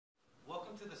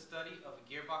study of a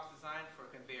gearbox design for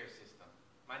a conveyor system.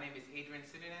 My name is Adrian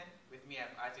Sinanan. With me I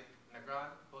have Izak,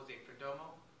 Negron,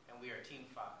 Perdomo, and we are Team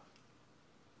 5.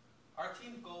 Our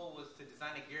team goal was to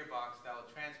design a gearbox that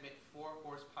will transmit 4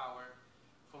 horsepower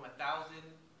from 1,000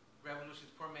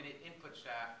 revolutions per minute input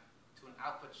shaft to an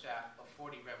output shaft of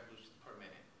 40 revolutions per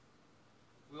minute.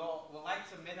 We would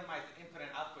like to minimize the input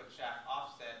and output shaft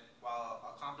offset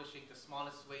while accomplishing the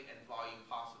smallest weight and volume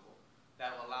possible.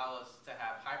 That will allow us to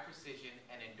have high precision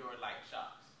and endure light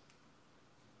shocks.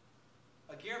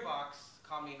 A gearbox,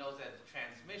 commonly known as a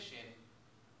transmission,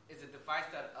 is a device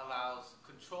that allows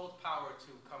controlled power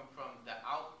to come from the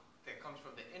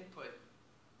input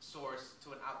source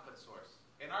to an output source.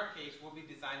 In our case, we'll be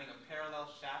designing a parallel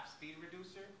shaft speed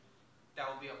reducer that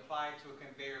will be applied to a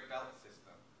conveyor belt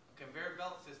system. A conveyor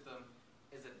belt system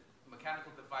is a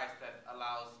mechanical device that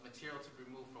allows material to be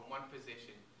moved from one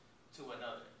position to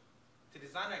another. To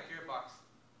design our gearbox,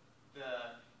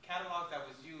 the catalog that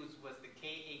was used was the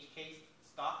KHK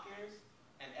stock gears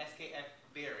and SKF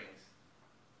bearings.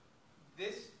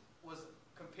 This was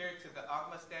compared to the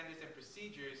AGMA standards and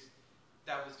procedures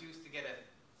that was used to get a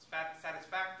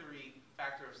satisfactory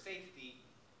factor of safety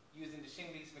using the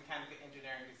Shingli's Mechanical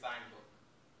Engineering Design Book.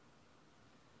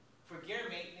 For gear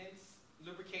maintenance,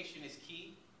 lubrication is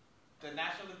key. The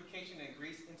National Lubrication and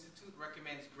Grease Institute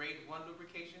recommends grade 1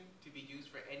 lubrication to be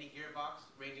used for any gearbox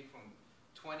ranging from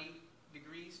 20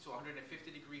 degrees to 150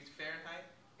 degrees Fahrenheit.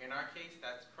 In our case,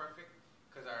 that's perfect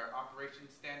because our operation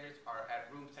standards are at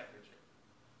room temperature.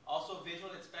 Also,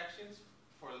 visual inspections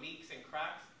for leaks and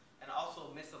cracks, and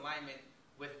also misalignment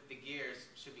with the gears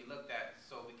should be looked at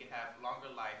so we can have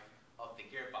longer life of the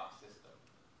gearbox system.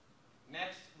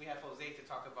 Next, we have Jose to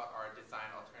talk about our design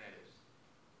alternatives.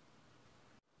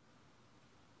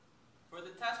 For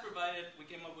the task provided, we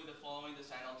came up with the following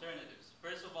design alternatives.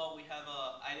 First of all, we have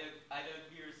a IDA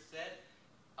gear set,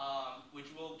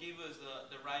 which will give us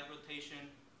the right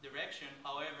rotation direction.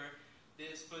 However,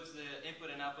 this puts the input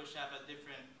and output shaft at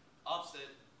different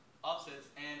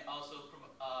offsets and also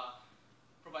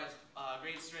provides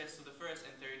great stress to the first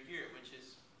and third gear, which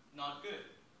is not good.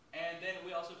 And then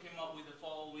we also came up with the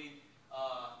following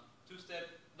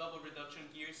two-step double reduction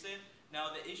gear set. Now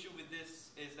the issue with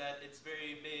this is that it's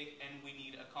very big and we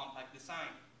need a compact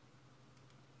design.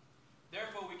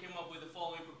 Therefore, we came up with the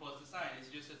following proposed design. It's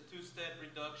just a two-step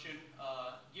reduction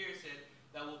gear set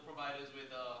that will provide us with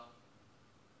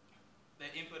the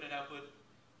input and output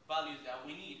values that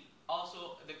we need.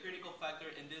 Also, the critical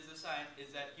factor in this design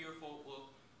is that gear 4 will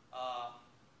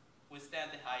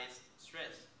withstand the highest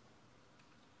stress.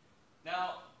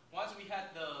 Now, once we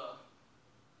had the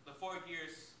 4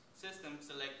 gears system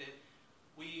selected,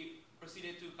 we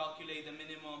proceeded to calculate the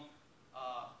minimum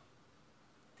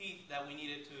teeth that we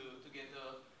needed to get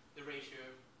the ratio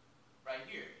right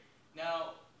here.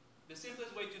 Now, the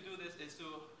simplest way to do this is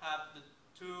to have the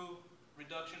 2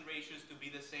 reduction ratios to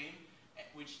be the same,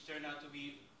 which turned out to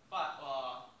be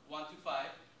 1 to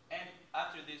 5. And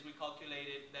after this, we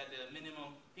calculated that the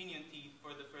minimum pinion teeth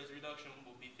for the first reduction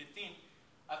will be 15.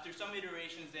 After some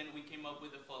iterations, then we came up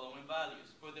with the following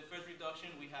values. For the first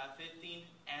reduction, we have 15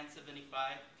 and 75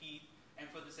 teeth, and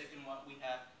for the second one, we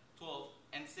have 12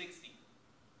 and 60.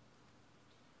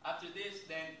 After this,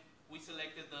 then we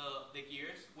selected the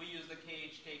gears. We used the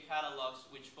KHK catalogs,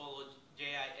 which followed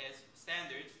JIS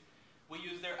standards. We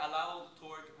used their allowed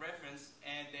torque reference,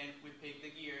 and then we picked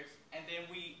the gears, and then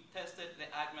we tested the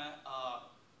AGMA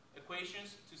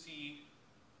equations to see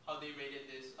how they rated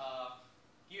this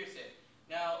gear set.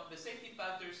 Now, the safety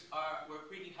factors were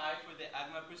pretty high for the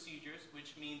AGMA procedures,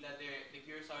 which mean that the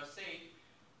gears are safe.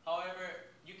 However,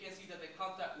 you can see that the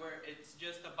contact wear, it's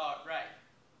just about right.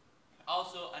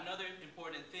 Also, another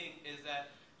important thing is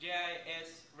that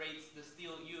JIS rates the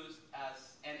steel used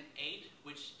as N8,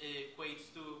 which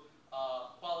equates to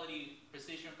quality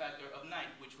precision factor of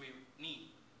 9, which we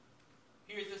need.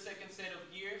 Here's the second set of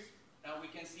gears. Now we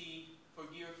can see for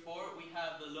gear 4, we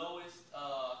have the lowest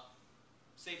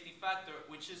safety factor,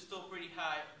 which is still pretty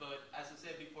high, but as I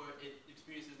said before, it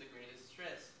experiences the greatest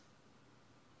stress.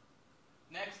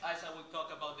 Next, Isaac will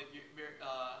talk about the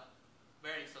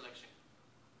bearing selection.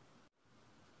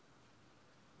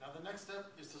 Now the next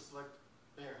step is to select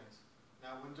bearings.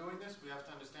 Now when doing this, we have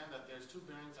to understand that there's 2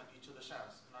 bearings on each of the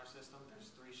shafts. In our system,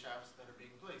 there's 3 shafts that are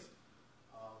being placed.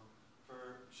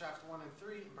 For shaft 1 and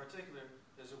 3 in particular,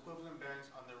 there's equivalent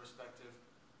bearings on their respective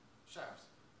shafts.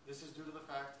 This is due to the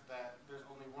fact that there's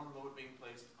only 1 load being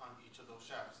placed on each of those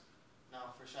shafts.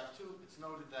 Now for shaft 2, it's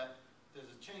noted that there's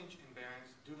a change in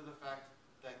bearings due to the fact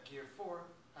that gear 4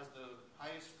 has the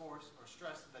highest force or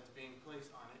stress that's being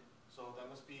placed on it, so that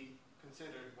must be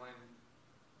considered when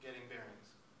getting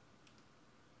bearings.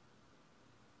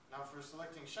 Now for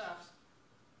selecting shafts,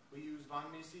 we use von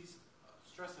Missy's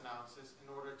stress analysis in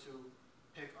order to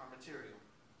pick our material.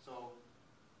 So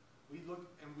we look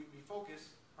and we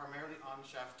focus primarily on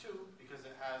shaft 2 because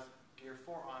it has gear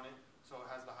 4 on it, so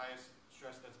it has the highest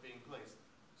stress that's being placed.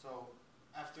 So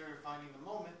after finding the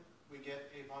moment, we get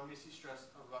a von Missy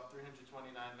stress of about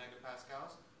 329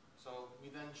 megapascals. So we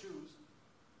then choose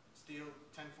steel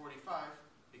 1045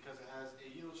 because it has a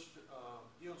yield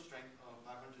strength of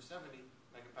 570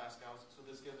 megapascals. So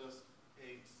this gives us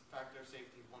a factor of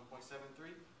safety of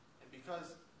 1.73. And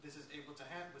because this is able to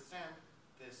withstand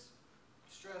this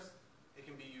stress, it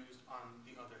can be used on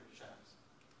the other shafts.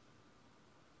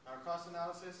 Our cost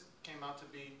analysis came out to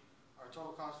be, our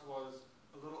total cost was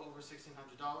a little over $1,600.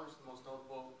 The most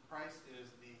notable price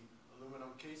is the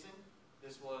aluminum casing.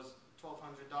 This was $1,200,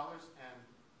 and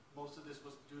most of this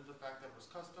was due to the fact that it was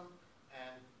custom,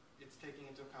 and it's taking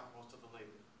into account most of the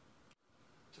labor.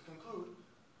 To conclude,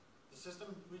 the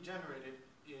system we generated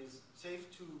is safe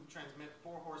to transmit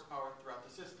 4 horsepower throughout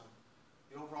the system.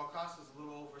 The overall cost is a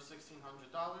little over $1,600.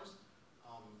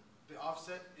 The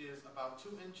offset is about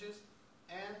 2 inches,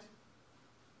 and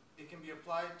it can be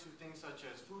applied to things such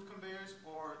as food conveyors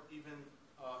or even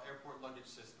airport luggage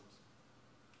systems.